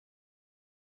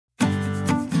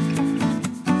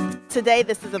Today,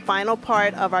 this is the final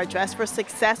part of our Dress for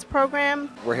Success program.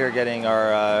 We're here getting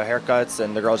our haircuts,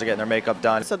 and the girls are getting their makeup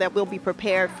done. So that we'll be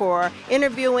prepared for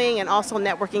interviewing and also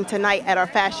networking tonight at our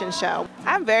fashion show.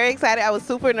 I'm very excited. I was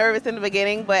super nervous in the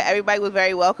beginning, but everybody was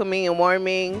very welcoming and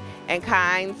warming and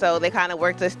kind, so they kind of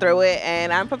worked us through it,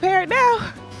 and I'm prepared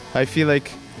now. I feel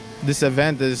like this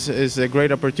event is a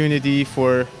great opportunity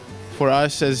for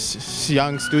us as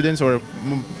young students, or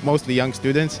mostly young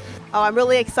students. Oh, I'm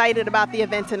really excited about the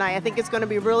event tonight. I think it's going to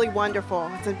be really wonderful.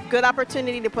 It's a good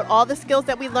opportunity to put all the skills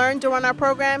that we learned during our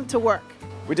program to work.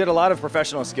 We did a lot of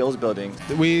professional skills building.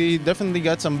 We definitely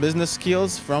got some business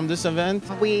skills from this event.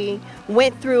 We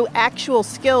went through actual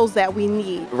skills that we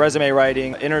need. Resume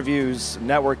writing, interviews,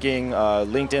 networking,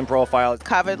 LinkedIn profiles.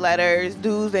 Cover letters,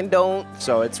 do's and don'ts.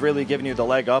 So it's really giving you the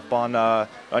leg up on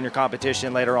your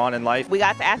competition later on in life. We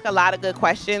got to ask a lot of good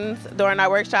questions during our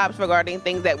workshops regarding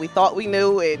things that we thought we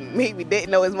knew and maybe didn't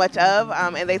know as much of,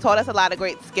 and they taught us a lot of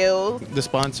great skills. The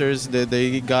sponsors,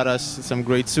 they got us some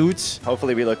great suits.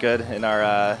 Hopefully we look good in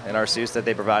our suits that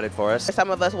they provided for us.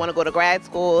 Some of us want to go to grad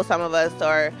school, some of us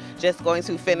are just going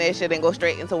to finish and then go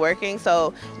straight into working,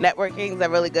 so networking is a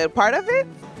really good part of it.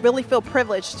 Really feel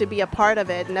privileged to be a part of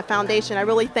it, and the foundation, I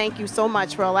really thank you so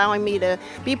much for allowing me to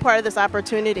be part of this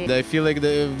opportunity. I feel like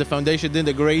the foundation did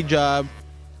a great job.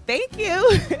 Thank you,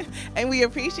 and we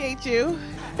appreciate you.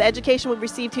 The education we've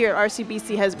received here at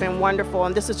RCBC has been wonderful,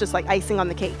 and this is just like icing on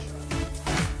the cake.